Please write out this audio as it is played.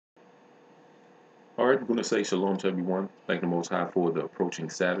All right, we're going to say shalom to everyone. Thank the Most High for the approaching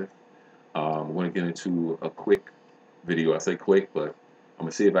Sabbath. We're going to get into a quick video. I say quick, but I'm going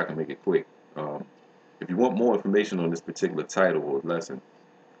to see if I can make it quick. If you want more information on this particular title or lesson,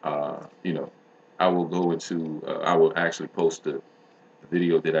 I will go into, I will actually post the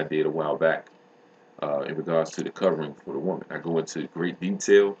video that I did a while back in regards to the covering for the woman. I go into great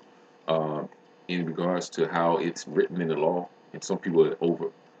detail um, in regards to how it's written in the law, and some people are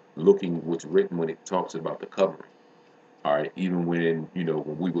overlooking what's written when it talks about the covering. All right, even when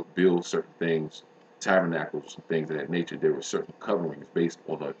we would build certain things, tabernacles and things of that nature, there were certain coverings based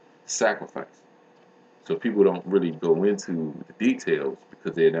on a sacrifice. So people don't really go into the details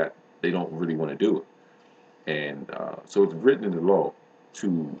because they don't really want to do it. And so it's written in the law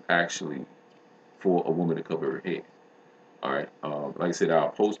to actually for a woman to cover her head. All right. Like I said, I'll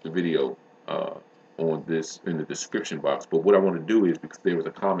post the video on this in the description box. But what I want to do is, because there was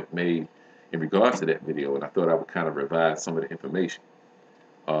a comment made in regards to that video, and I thought I would kind of revise some of the information,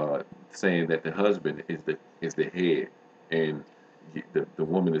 saying that the husband is the head, and the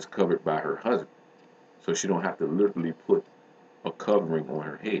woman is covered by her husband, so she don't have to literally put a covering on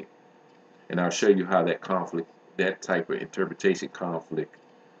her head. And I'll show you how that type of interpretation conflict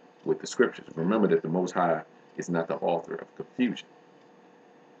with the scriptures. Remember that the Most High is not the author of confusion.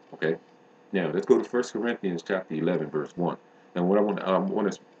 Okay. Now let's go to 1 Corinthians chapter 11, verse 1. And what I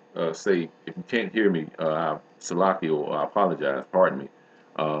want to say, if you can't hear me, Salaki, or I apologize. Pardon me.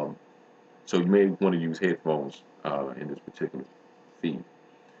 Um, so you may want to use headphones in this particular feed.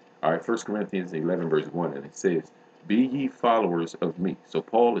 All right. 1 Corinthians 11, verse 1, and it says, "Be ye followers of me." So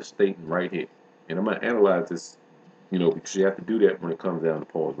Paul is stating right here, and I'm going to analyze this, because you have to do that when it comes down to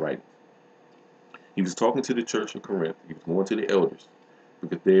Paul's writing. He was talking to the church of Corinth. He was going to the elders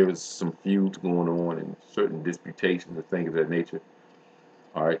because there was some feuds going on and certain disputations and things of that nature.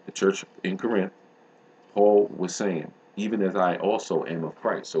 All right, the church in Corinth, Paul was saying, even as I also am of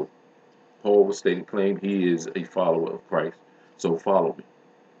Christ. So Paul was stating, claim he is a follower of Christ. So follow me.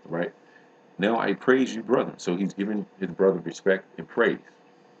 All right. Now I praise you, brethren. So he's giving his brother respect and praise,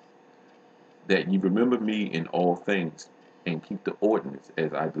 that you remember me in all things and keep the ordinance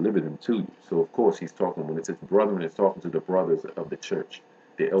as I deliver them to you. So of course he's talking, when it says brethren, it's talking to the brothers of the church,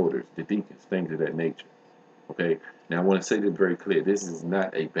 the elders, the deacons, things of that nature. Okay. Now I want to say this very clear. This is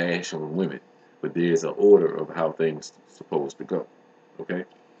not a bash on women, but there's an order of how things are supposed to go. Okay.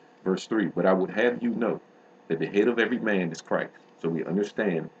 Verse 3, "But I would have you know that the head of every man is Christ." So we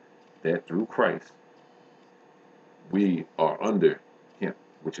understand that through Christ we are under him,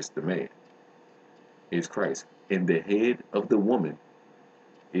 which is the man, is Christ. And the head of the woman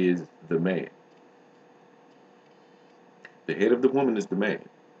is the man. The head of the woman is the man.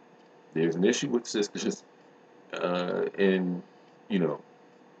 There's an issue with sisters and, the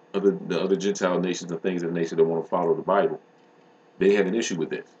other Gentile nations and things of the nation that want to follow the Bible. They have an issue with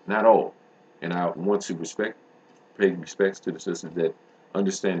this. Not all. And I want to pay respects to the sisters that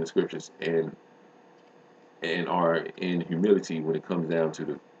understand the scriptures and are in humility when it comes down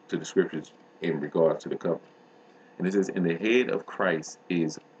to the scriptures in regards to the covenant. And it says, "And the head of Christ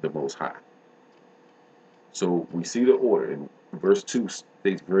is the Most High." So we see the order, and verse 2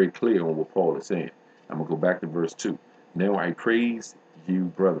 states very clear on what Paul is saying. I'm going to go back to verse 2. "Now I praise you,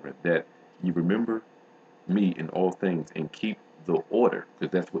 brethren, that you remember me in all things and keep the order,"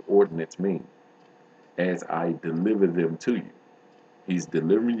 because that's what ordinance means, "as I deliver them to you." He's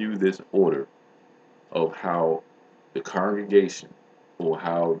delivering you this order of how the congregation, or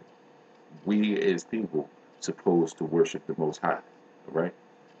how we as people supposed to worship the Most High. All right.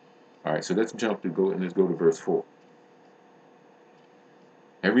 All right. So let's let's go to verse 4.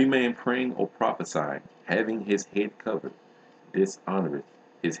 "Every man praying or prophesying, having his head covered, dishonoreth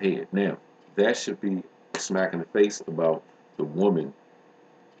his head." Now, that should be a smack in the face about the woman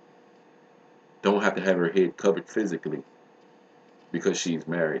don't have to have her head covered physically because she's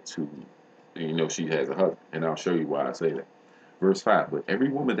married to, she has a husband. And I'll show you why I say that. Verse 5, "But every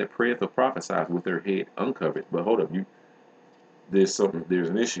woman that prayeth or prophesieth with her head uncovered," but hold up, there's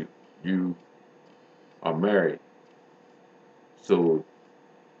an issue. You are married, so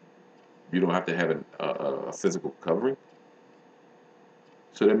you don't have to have a physical covering.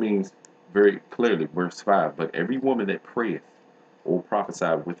 So that means very clearly, verse 5, "But every woman that prayeth or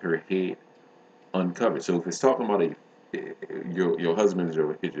prophesieth with her head uncovered." So if it's talking about your husband is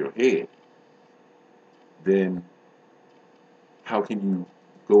your head, then how can you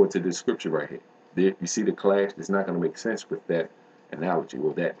go into this scripture right here? There, you see the clash? It's not going to make sense with that analogy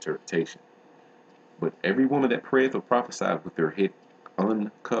or that interpretation. "But every woman that prayeth or prophesieth with her head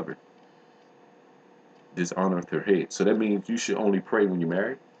uncovered dishonoreth her head." So that means you should only pray when you're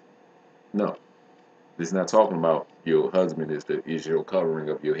married? No. This is not talking about your husband is your covering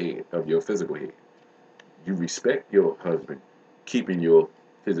of your head, of your physical head. You respect your husband keeping your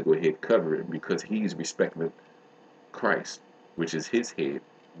physical head covered because he's respecting Christ, which is his head,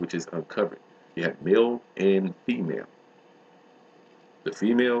 which is uncovered. You have male and female. The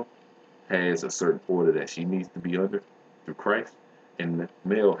female has a certain order that she needs to be under through Christ, and the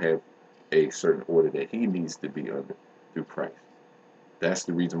male have a certain order that he needs to be under through Christ. That's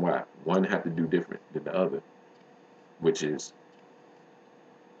the reason why one have to do different than the other, which is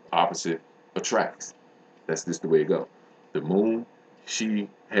opposite attracts. That's just the way it goes. The moon, she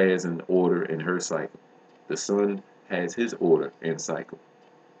has an order in her cycle. The sun has his order and cycle.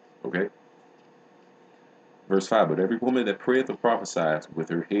 Okay? Verse 5, but every woman that prayeth or prophesies with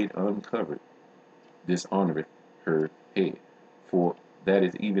her head uncovered dishonoreth her head, for that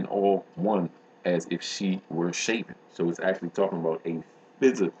is even all one as if she were shaven. So it's actually talking about a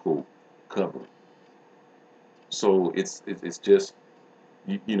physical covering. So it's just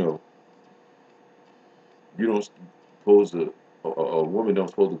you know, you don't supposed to a woman don't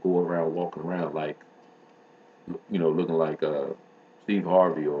supposed to go around walking around like looking like Steve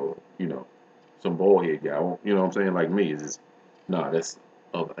Harvey or some bald head guy. You know what I'm saying? Like me. It's just, nah, that's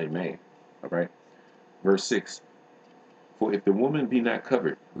of a man. All right. Verse 6. For if the woman be not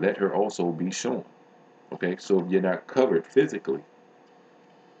covered, let her also be shorn. Okay, so if you're not covered physically,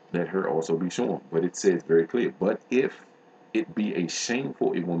 let her also be shorn. But it says very clear, but if it be a shame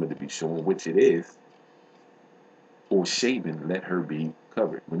for a woman to be shorn, which it is, or shaven, let her be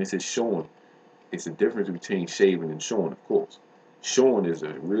covered. When it says shorn, it's a difference between shaven and shorn, of course. Shorn is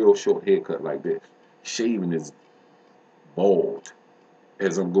a real short haircut like this. Shaven is bald,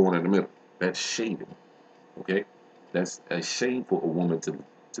 as I'm going in the middle. That's shaven. Okay? That's a shame for a woman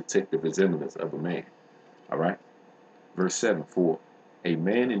to take the resemblance of a man. All right? Verse 7, for a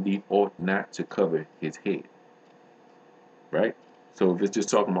man indeed ought not to cover his head. Right? So if it's just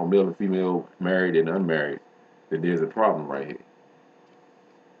talking about male and female, married and unmarried, then there's a problem right here.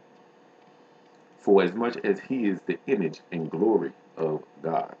 For as much as he is the image and glory of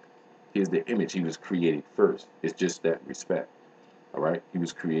God, he is the image. He was created first. It's just that respect. All right? He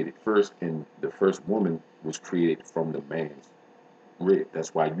was created first, and the first woman was created from the man's rib.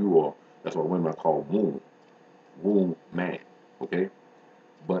 That's why women are called womb man. Okay?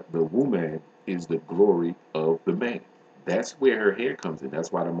 But the woman is the glory of the man. That's where her hair comes in.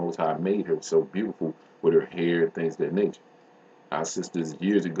 That's why the Most High made her so beautiful with her hair and things of that nature. Our sisters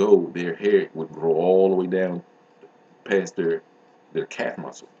years ago, their hair would grow all the way down past their calf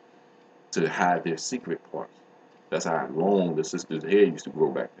muscle to hide their secret parts. That's how long the sisters' hair used to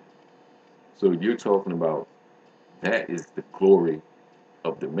grow back then. So you're talking about that is the glory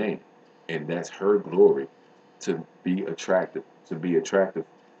of the man, and that's her glory to be attractive,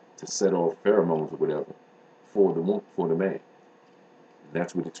 to set off pheromones or whatever for the man.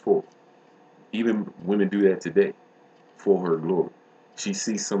 That's what it's for. Even women do that today for her glory. She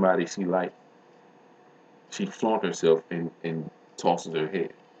sees somebody she likes, she flaunts herself and tosses her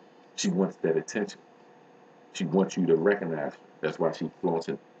head. She wants that attention. She wants you to recognize her. That's why she flaunts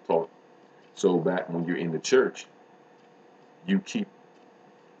and talks. So back when you're in the church, you're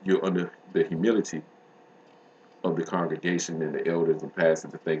under the humility of the congregation and the elders and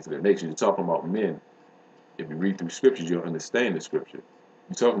pastors and things of that nature. You're talking about men. If you read through scriptures, you'll understand the scripture.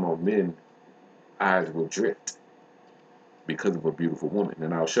 You're talking about men, eyes will drift because of a beautiful woman.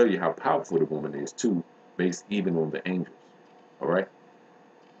 And I'll show you how powerful the woman is too, based even on the angels. All right?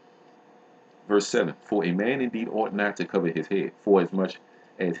 Verse 7, for a man indeed ought not to cover his head, for as much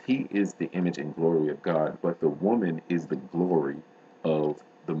as he is the image and glory of God, but the woman is the glory of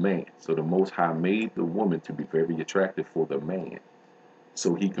the man. So the Most High made the woman to be very attractive for the man,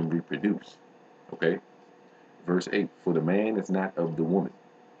 so he can reproduce. Okay? Verse 8, for the man is not of the woman,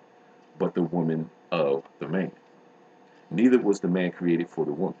 but the woman of the man. Neither was the man created for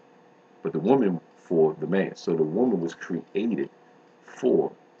the woman, but the woman for the man. So the woman was created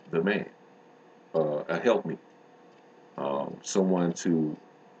for the man. A helpmeet, someone to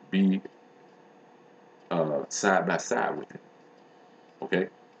be side by side with him. Okay?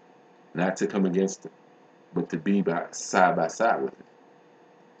 Not to come against him, but to be side by side with him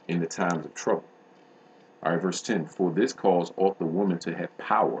in the times of trouble. All right, verse 10, for this cause ought the woman to have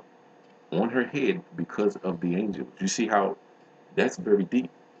power on her head because of the angels. You see how that's very deep.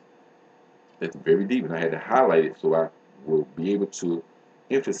 That's very deep, and I had to highlight it so I will be able to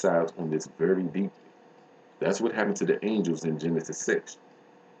emphasize on this very deep. That's what happened to the angels in Genesis 6.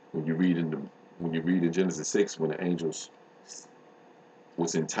 When you read in Genesis 6, when the angels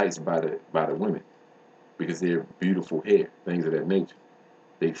was enticed by the women because they have beautiful hair, things of that nature,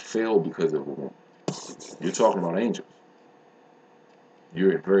 they fell because of a woman. You're talking about angels.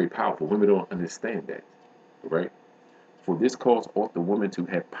 You're very powerful. Women don't understand that, right? For this cause ought the woman to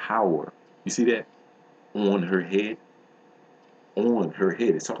have power. You see that? On her head. On her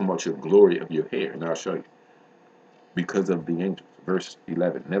head. It's talking about your glory of your hair. And I'll show you. Because of the angels. Verse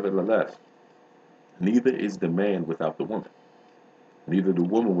 11. Nevertheless, neither is the man without the woman, neither the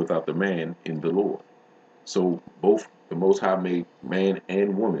woman without the man in the Lord. So both the Most High made man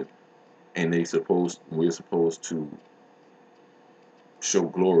and woman, and we're supposed to show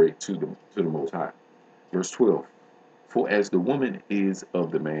glory to the Most High. Verse 12. For as the woman is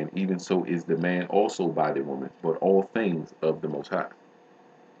of the man, even so is the man also by the woman, but all things of the Most High.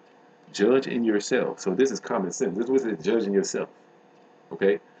 Judge in yourself. So this is common sense. This is what it says, judge in yourself.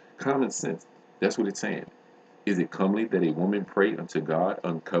 Okay? Common sense. That's what it's saying. Is it comely that a woman pray unto God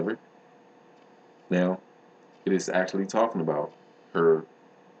uncovered? Now, it is actually talking about her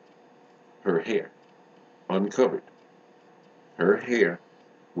hair, uncovered. Her hair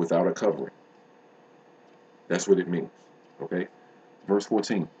without a covering. That's what it means. Okay? Verse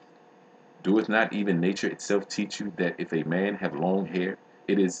 14. Doeth not even nature itself teach you that if a man have long hair,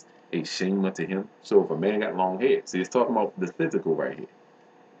 it is a shame unto him? So if a man got long hair, see, it's talking about the physical right here.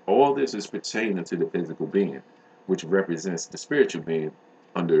 All this is pertaining to the physical being, which represents the spiritual being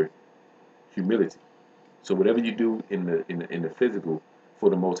under humility. So whatever you do in the physical for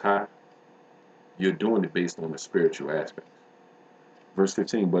the Most High, you're doing it based on the spiritual aspect. Verse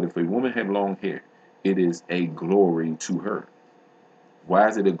 15, but if a woman have long hair, it is a glory to her. Why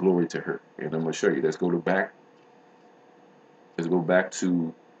is it a glory to her? And I'm going to show you. Let's go back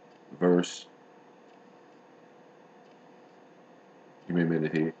to verse, give me a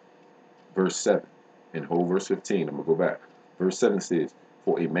minute here, verse 7, and whole verse 15. I'm going to go back. Verse 7 says,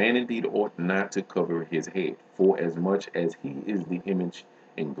 for a man indeed ought not to cover his head, for as much as he is the image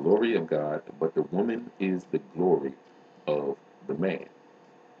and glory of God, but the woman is the glory of the man.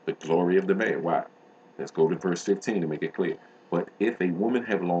 The glory of the man. Why? Let's go to verse 15 to make it clear. But if a woman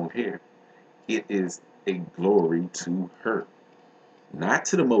have long hair, it is a glory to her, not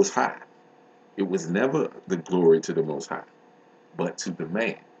to the Most High. It was never the glory to the Most High, but to the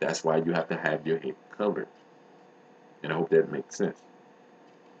man. That's why you have to have your head covered. And I hope that makes sense.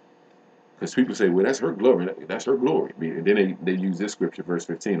 Because people say, well, that's her glory. That's her glory. And then they use this scripture, verse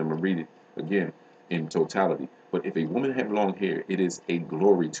 15. I'm going to read it again in totality. But if a woman have long hair, it is a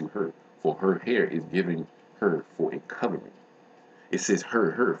glory to her, for her hair is giving her for a covering. It says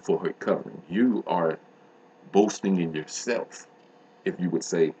her for her covering. You are boasting in yourself, if you would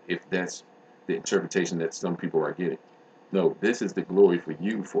say, if that's the interpretation that some people are getting. No, this is the glory for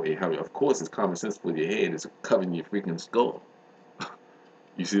you for a covering. Of course, it's common sense for your head. It's covering your freaking skull.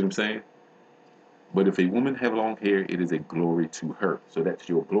 You see what I'm saying? But if a woman have long hair, it is a glory to her. So that's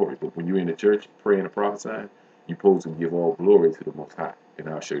your glory. But when you're in the church praying and prophesying, you're supposed to give all glory to the Most High. And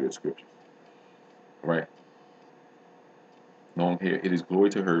I'll show you the scriptures. All right? Long hair, it is glory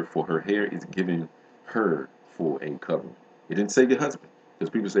to her, for her hair is giving her for a covering. It didn't say your husband.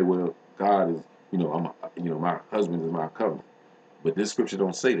 Because people say, well, God is, my husband is my covering. But this scripture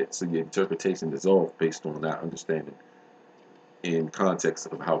don't say that. So your interpretation is all based on not understanding in context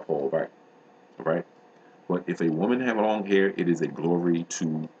of how Paul writes. All right? But if a woman have long hair, it is a glory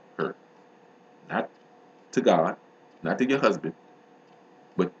to her. Not to God, not to your husband,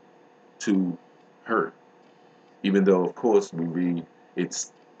 but to her. Even though, of course, we read it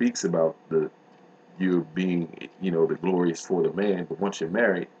speaks about you being, the glory is for the man. But once you're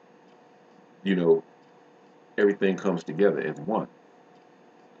married, everything comes together as one.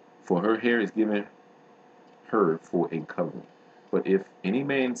 For her hair is given her for a covering. But if any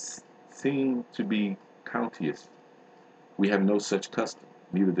man seem to be courteous, we have no such custom,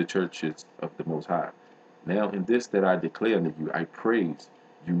 neither the churches of the Most High. Now in this that I declare unto you, I praise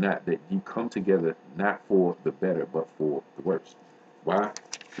you not that ye come together not for the better, but for the worse. Why?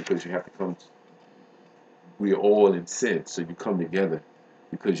 Because you have to come. We are all in sin, so you come together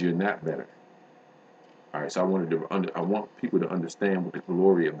because you're not better. All right. So I want people to understand what the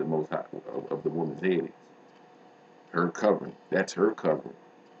glory of the Most High of the woman's head is. Her covering. That's her covering.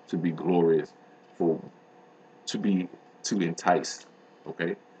 To be glorious, to entice.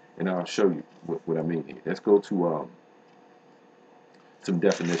 Okay. And I'll show you what I mean here. Let's go to some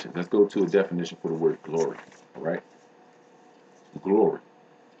definitions. Let's go to a definition for the word glory. All right. Glory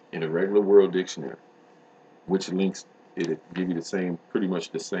in a regular world dictionary, which links it'll give you pretty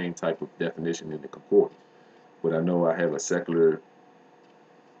much the same type of definition in the concordance. But I know I have a secular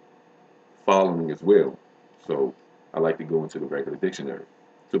following as well, so I like to go into the regular dictionary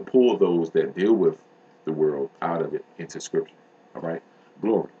to pull those that deal with the world out of it into scripture. All right,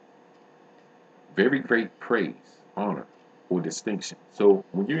 glory. Very great praise, honor, or distinction. So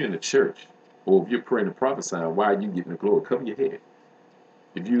when you're in the church, or if you're praying and prophesying, why are you getting the glory? Cover your head.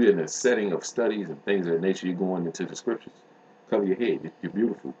 If you're in a setting of studies and things of that nature, you're going into the scriptures, cover your head. You're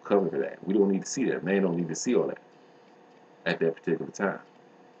beautiful. Cover that. We don't need to see that. Man don't need to see all that at that particular time.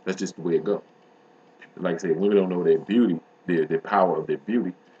 That's just the way it goes. Like I said, women don't know their beauty, their power of their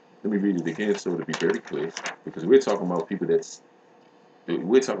beauty. Let me read it again so to be very clear, because we're talking about people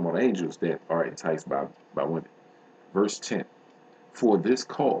we're talking about angels that are enticed by women. Verse 10. For this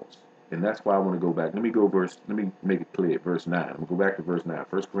cause, and that's why I want to go back. Let me make it clear. Verse 9. I'm going to go back to verse 9.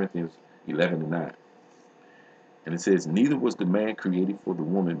 1 Corinthians 11 and 9. And it says, neither was the man created for the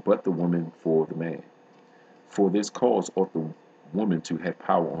woman, but the woman for the man. For this cause ought the woman to have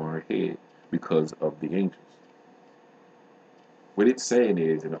power on her head because of the angels. What it's saying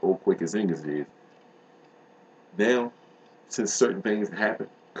is, in the old quickest English is, now, since certain things happen,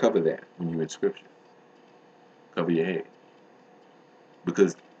 cover that when you're in scripture. Cover your head.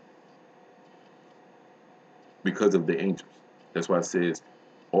 Because of the angels. That's why it says,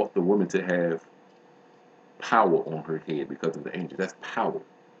 ought the woman to have power on her head because of the angels. That's power.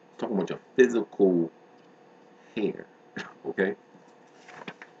 It's talking about your physical hair. Okay?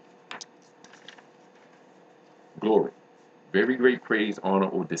 Glory. Very great praise, honor,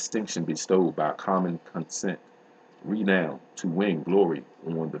 or distinction bestowed by common consent. Renown, to win glory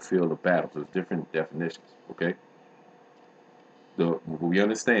on the field of battle. So there's different definitions. Okay? What we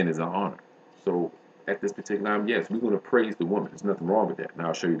understand is an honor. So at this particular time, yes, we're going to praise the woman. There's nothing wrong with that. Now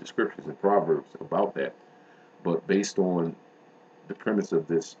I'll show you the scriptures and Proverbs about that. But based on the premise of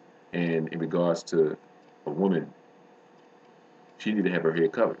this, and in regards to a woman, she need to have her hair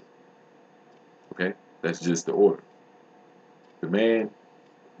covered. Okay, that's just the order. The man,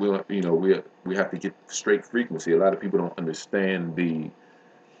 we have to get straight frequency. A lot of people don't understand the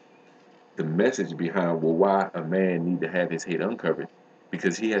message behind why a man need to have his head uncovered,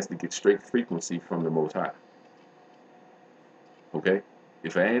 because he has to get straight frequency from the Most High. Okay,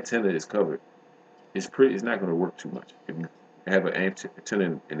 if an antenna is covered, it's not going to work too much. If you have an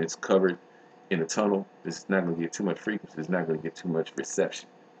antenna and it's covered in a tunnel, it's not going to get too much frequency. It's not going to get too much reception.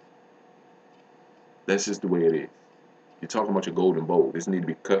 That's just the way it is. You're talking about your golden bowl. This need to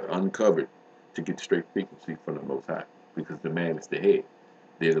be uncovered to get straight frequency from the Most High, because the man is the head.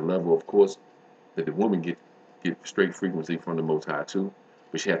 There's a level, of course, that the woman get straight frequency from the Most High too,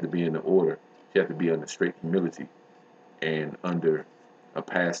 but she has to be in the order. She has to be under straight humility and under a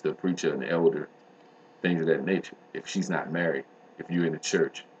pastor, preacher, an elder, things of that nature. If she's not married, if you're in the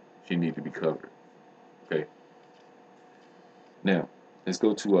church, she needs to be covered. Okay. Now, let's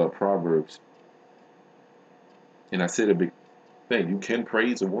go to Proverbs. And I said a big thing. You can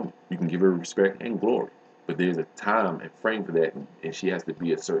praise a woman. You can give her respect and glory. But there's a time and frame for that, and she has to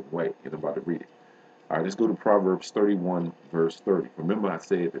be a certain way. And I'm about to read it. All right, let's go to Proverbs 31, verse 30. Remember I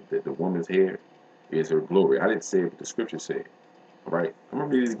said that the woman's hair is her glory. I didn't say what the scripture said. All right, I'm going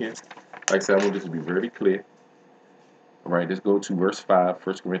to read it again. Like I said, I want this to be very clear. All right, let's go to verse 5,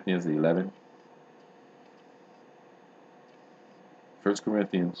 1 Corinthians 11. 1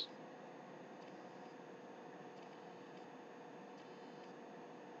 Corinthians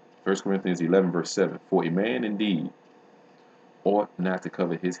 11, verse 7. For a man indeed ought not to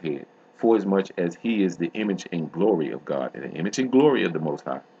cover his head, forasmuch as he is the image and glory of God, and the image and glory of the Most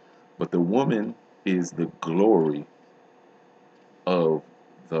High. But the woman is the glory of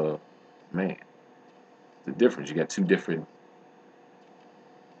the man. The difference, you got two different,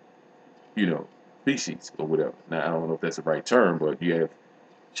 species or whatever. Now, I don't know if that's the right term, but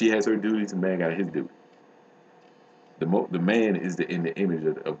she has her duties, and man got his duty. The man is in the image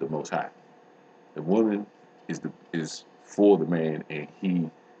of the Most High. The woman is for the man, and he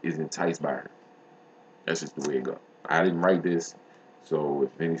is enticed by her. That's just the way it goes. I didn't write this, so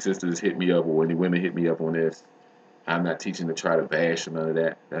if any sisters hit me up or any women hit me up on this, I'm not teaching to try to bash or none of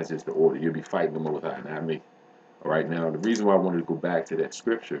that. That's just the order. You'll be fighting the Most High, not me. All right, now the reason why I wanted to go back to that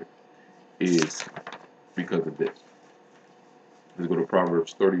scripture is because of this. Let's go to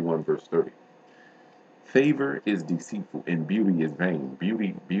Proverbs 31, verse 30. Favor is deceitful and beauty is vain.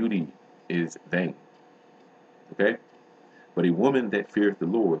 Beauty is vain. Okay? But a woman that feareth the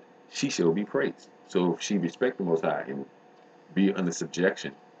Lord, she shall be praised. So if she respect the Most High and be under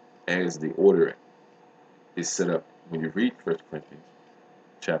subjection as the order is set up when you read 1 Corinthians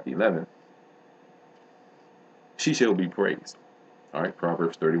chapter 11, she shall be praised. All right,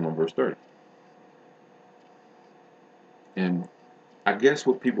 Proverbs 31, verse 30. And I guess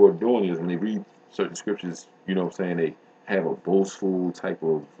what people are doing is when they read certain scriptures, they have a boastful type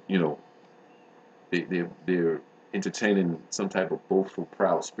of, they're entertaining some type of boastful,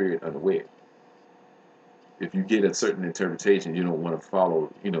 proud spirit unaware. if you get a certain interpretation, you don't want to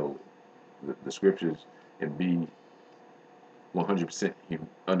follow, the scriptures and be 100%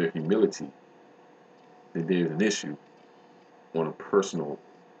 under humility, then there's an issue on a personal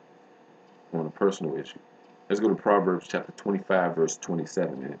issue. Let's go to Proverbs chapter 25, verse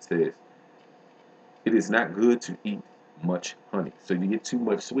 27, and it says, "It is not good to eat much honey." So you get too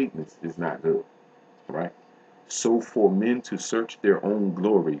much sweetness is not good, right? "So for men to search their own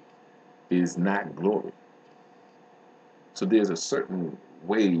glory is not glory." So there's a certain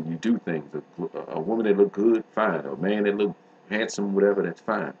way you do things. A woman that look good, fine. A man that look handsome, whatever, that's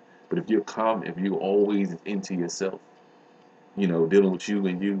fine. But if you're always into yourself, dealing with you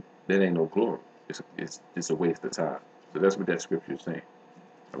and you, that ain't no glory. It's a waste of time. So that's what that scripture is saying.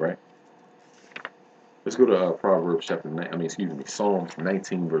 All right. Let's go to Proverbs chapter 9. Psalms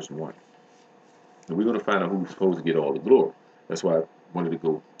 19 verse 1. And we're going to find out who's supposed to get all the glory. That's why I wanted to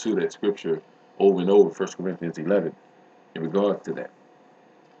go to that scripture over and over, 1 Corinthians 11, in regards to that.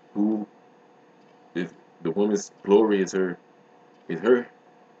 Who is the woman's glory is her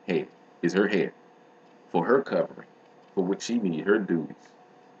head for her covering, for what she needs, her duties.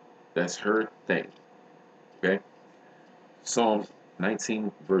 That's her thing. Okay? Psalms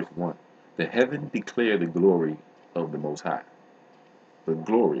 19 verse 1. "The heaven declare the glory of the Most High." The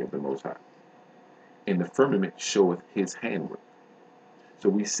glory of the Most High. "And the firmament showeth his handwork." So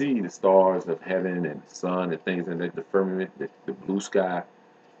we see the stars of heaven and the sun and things, and the firmament, the blue sky.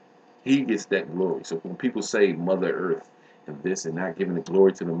 He gets that glory. So when people say Mother Earth and this and not giving the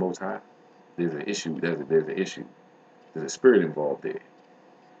glory to the Most High, there's an issue. There's an issue. There's a spirit involved there.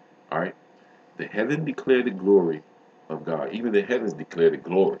 All right. "The heaven declare the glory of God." Even the heavens declare the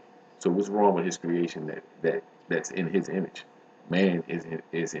glory. So what's wrong with His creation that's in His image? Man is in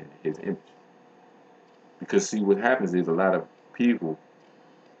His image. Because see, what happens is a lot of people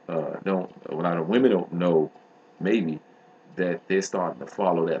a lot of women don't know, maybe, that they're starting to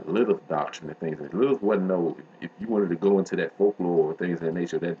follow that Lilith doctrine and things. And Lilith wasn't no, if you wanted to go into that folklore or things of that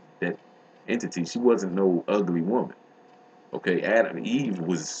nature, that entity, she wasn't no ugly woman. Okay, Adam and Eve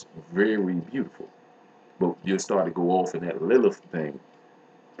was very beautiful. But you'll start to go off in that Lilith thing,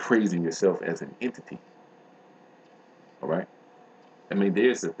 praising yourself as an entity. All right?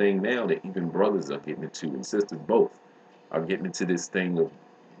 There's a thing now that even brothers are getting into, and sisters both are getting into this thing of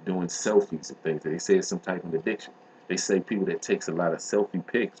doing selfies and things. They say it's some type of addiction. They say people that takes a lot of selfie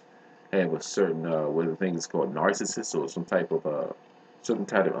pics have a certain, what the thing is called, narcissist, or some type of certain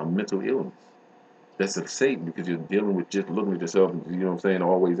type of mental illness. That's of Satan, because you're dealing with just looking at yourself, you know what I'm saying,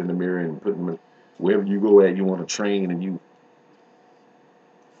 always in the mirror and putting them, wherever you go at, you want to train and you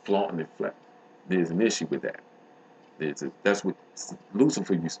flaunting and flat. There's an issue with that. That's what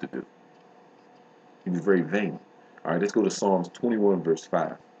Lucifer used to do. He was very vain. All right, let's go to Psalms 21 verse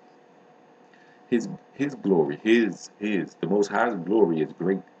 5. His glory, the Most High's glory is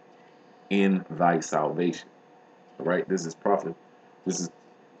great in thy salvation. All right, this is prophet. This is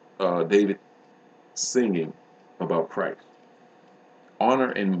David singing about Christ.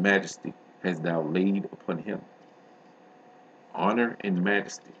 "Honor and majesty hast thou laid upon him." Honor and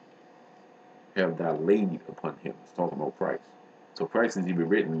majesty have thou laid upon him. It's talking about Christ. So Christ is even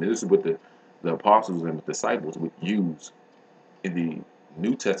written. And this is what the apostles and the disciples would use in the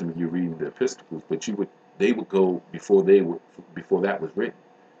New Testament. You're reading the epistles, but they would go before that was written.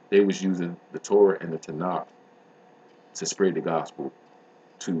 They was using the Torah and the Tanakh to spread the gospel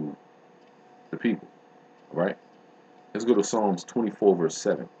to the people. All right. Let's go to Psalms 24 verse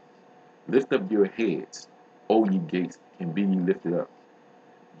 7. "Lift up your heads, O ye gates, and be ye lifted up,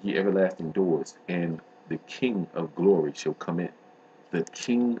 ye everlasting doors, and the King of glory shall come in." The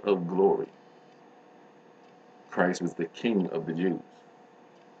King of glory. Christ was the King of the Jews.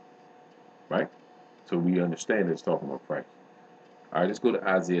 Right? So we understand it's talking about Christ. All right, let's go to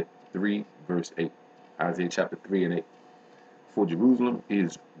Isaiah 3 verse 8. Isaiah chapter 3 and 8. "For Jerusalem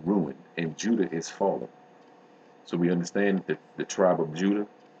is ruined, and Judah is fallen." So we understand that the tribe of Judah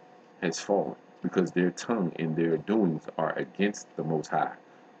has fallen, because their tongue and their doings are against the Most High,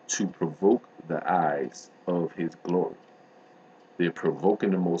 to provoke the eyes of his glory. They're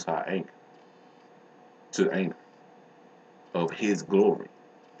provoking the Most High anger of his glory.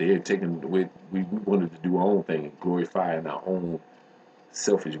 They're taking the way we wanted to do our own thing, glorifying our own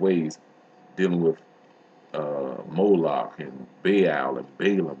selfish ways, dealing with Moloch and Baal and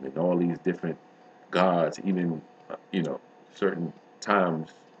Balaam and all these different gods, even certain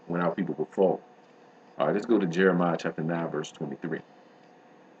times when our people would fall. All right, let's go to Jeremiah chapter 9 verse 23.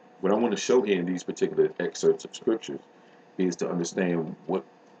 What I want to show here in these particular excerpts of scriptures is to understand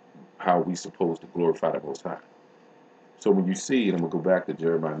how we supposed to glorify the Most High. So when you see, and I'm going to go back to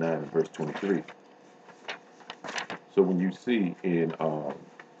Jeremiah 9 and verse 23. So when you see in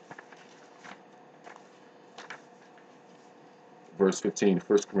verse 15,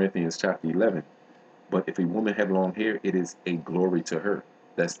 1 Corinthians chapter 11, but if a woman have long hair, it is a glory to her.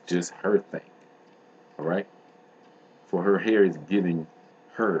 That's just her thing. All right? For her hair is giving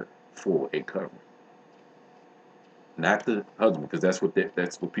her for a covering. Not the husband, because that's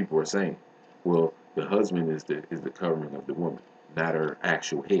what people are saying. Well, the husband is the covering of the woman, not her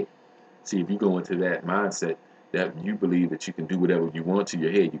actual head. See, if you go into that mindset that you believe that you can do whatever you want to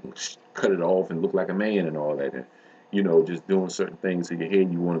your head, you can cut it off and look like a man and all that, and just doing certain things to your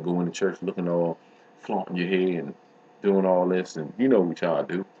head. You want to go into church looking all flaunting your hair and doing all this, and you know what y'all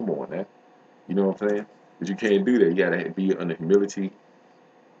do. Come on, man. You know what I'm saying? But you can't do that. You gotta be under humility.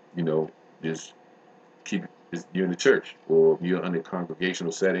 Just keep you're in the church, or if you're under a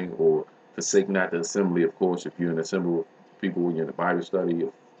congregational setting, or forsake not the assembly. Of course, if you're in an assembly with people, when you're in a Bible study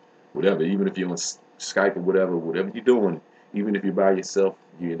or whatever, even if you're on Skype or whatever you're doing, even if you're by yourself,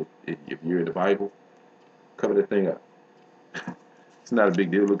 if you're in the Bible, cover that thing up. It's not a big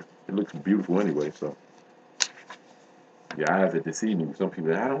deal. It looks beautiful anyway. So your eyes are deceiving you. Some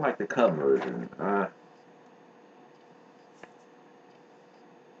people, I don't like the cover, and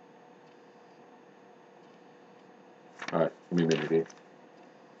all right, give me a minute here.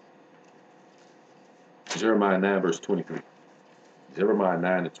 Jeremiah 9 verse 23. Jeremiah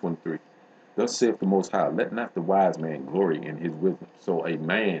 9 and 23. Thus saith the Most High, let not the wise man glory in his wisdom. So a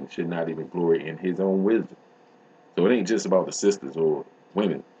man should not even glory in his own wisdom. So it ain't just about the sisters or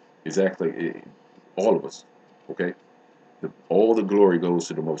women. It's actually all of us. Okay? All the glory goes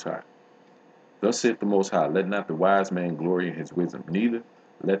to the Most High. Thus saith the Most High, let not the wise man glory in his wisdom, neither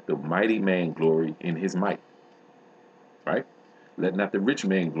let the mighty man glory in his might. Right? Let not the rich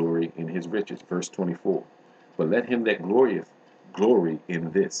man glory in his riches. Verse 24. But let him that glorieth glory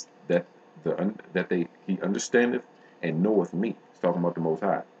in this, that he understandeth and knoweth me. He's talking about the Most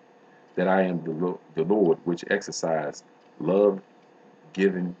High. That I am the Lord, which exercise love,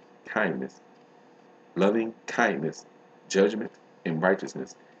 giving kindness, loving kindness, judgment, and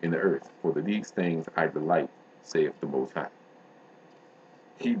righteousness in the earth. For these things I delight, saith the Most High.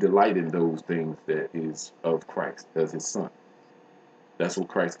 He delighted in those things that is of Christ as his son. That's what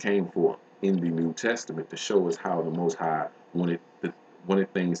Christ came for in the New Testament, to show us how the Most High wanted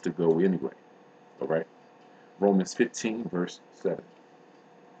things to go anyway. All right? Romans 15, verse 7.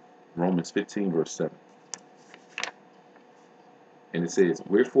 Romans 15, verse 7. And it says,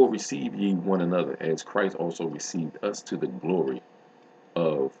 wherefore receive ye one another, as Christ also received us to the glory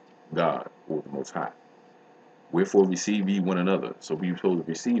of God, or the Most High. Wherefore receive ye one another. So we're supposed to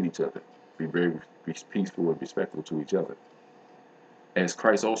receive each other. Be very peaceful and respectful to each other. As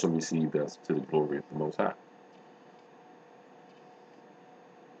Christ also received us to the glory of the Most High.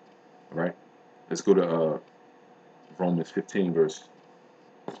 All right? Let's go to Romans 15, 1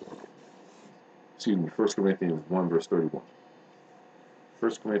 Corinthians 1, verse 31.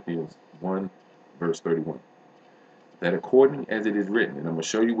 1 Corinthians 1, verse 31. That according as it is written, and I'm going to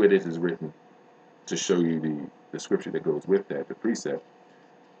show you where this is written to show you the scripture that goes with that, the precept.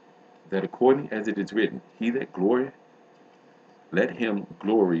 That according as it is written, he that glorieth, let him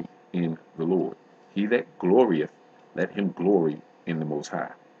glory in the Lord. He that glorieth, let him glory in the Most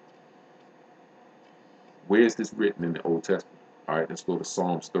High. Where is this written in the Old Testament? All right, let's go to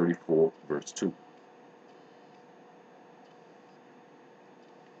Psalms 34, verse 2.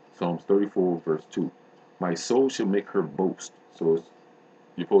 Psalms 34, verse 2. My soul shall make her boast. So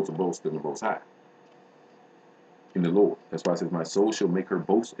you're supposed to boast in the Most High, in the Lord. That's why it says, my soul shall make her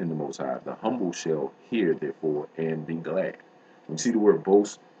boast in the Most High. The humble shall hear, therefore, and be glad. When you see the word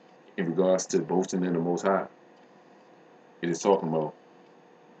boast in regards to boasting in the Most High, it is talking about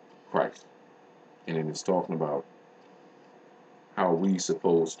Christ. And it is talking about how we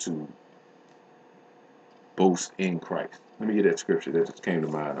supposed to boast in Christ. Let me get that scripture that just came to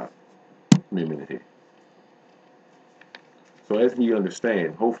mind. Give me a minute here. So as we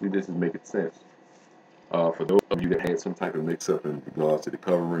understand, hopefully this is making sense. For those of you that had some type of mix-up in regards to the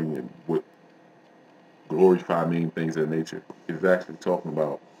covering and what glorify mean, things of that nature, it's actually talking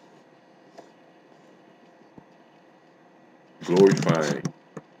about glorifying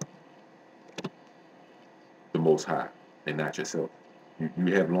the Most High and not yourself.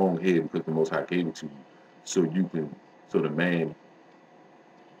 You have long hair because the Most High gave it to you, so the man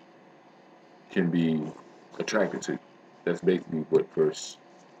can be attracted to you. That's basically what verse.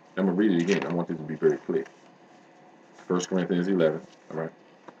 I'm gonna read it again. I want this to be very clear. 1 Corinthians 11. All right.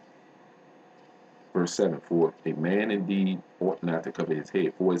 Verse 7. For a man indeed ought not to cover his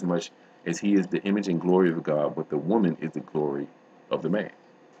head, for as much as he is the image and glory of God, but the woman is the glory of the man.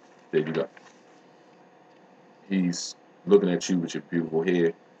 There you go. he's looking at you with your beautiful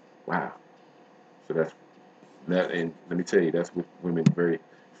hair. Wow. So that's that, and let me tell you, that's what women very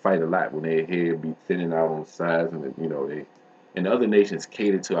fight a lot when their hair be thinning out on the sides, and they. And other nations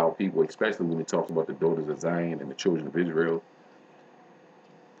cater to our people, especially when it talks about the daughters of Zion and the children of Israel.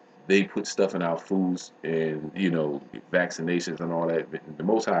 They put stuff in our foods and vaccinations and all that. The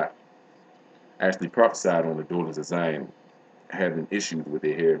Most High actually prophesied on the daughters of Zion having issues with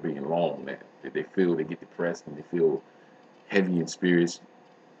their hair being long. Now they feel, they get depressed and they feel heavy in spirits,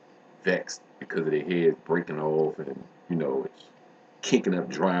 vexed because of their hair is breaking off and it's kinking up,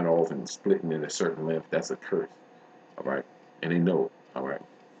 drying off, and splitting in a certain length. That's a curse. All right, and they know it. All right,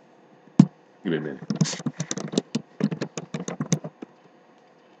 give me a minute.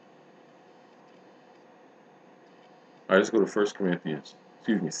 All right, let's go to 2 Corinthians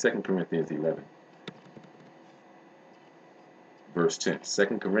 11, verse 10. 2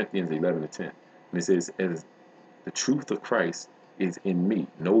 Corinthians 11 and 10. And it says, as the truth of Christ is in me,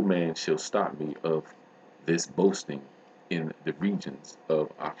 no man shall stop me of this boasting in the regions of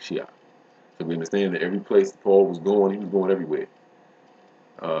Achaia. So we understand that every place Paul was going, he was going everywhere.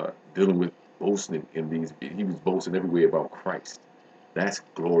 Dealing with boasting he was boasting everywhere about Christ. That's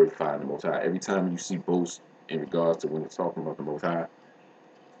glorifying the Most High. Every time you see boast in regards to when it's talking about the Most High,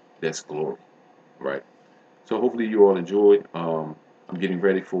 that's glory, right? So hopefully you all enjoyed. I'm getting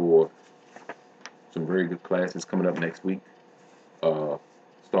ready for some very good classes coming up next week.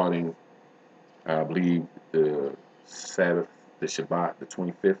 Starting, I believe, the Sabbath, the Shabbat, the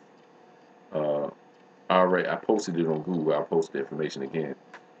 25th. I posted it on Google. I'll post the information again.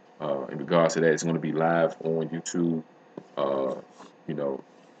 In regards to that, it's going to be live on YouTube. You know,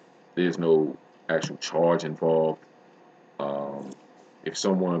 there's no actual charge involved. If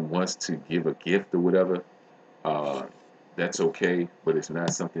someone wants to give a gift or whatever, that's okay, but it's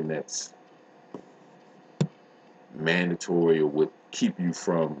not something that's mandatory or would keep you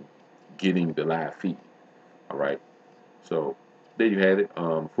from getting the live feed. All right. So there you have it.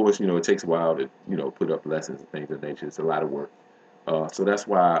 Of course, it takes a while to put up lessons and things of that nature. It's a lot of work. So that's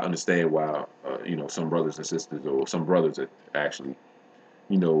why I understand why some brothers and sisters, or some brothers that actually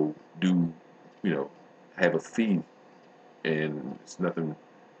do have a fee, and it's nothing.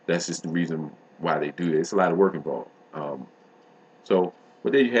 That's just the reason why they do it. It's a lot of work involved. But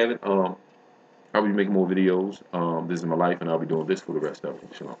there you have it. I'll be making more videos. This is my life, and I'll be doing this for the rest of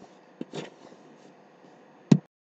it. Shalom.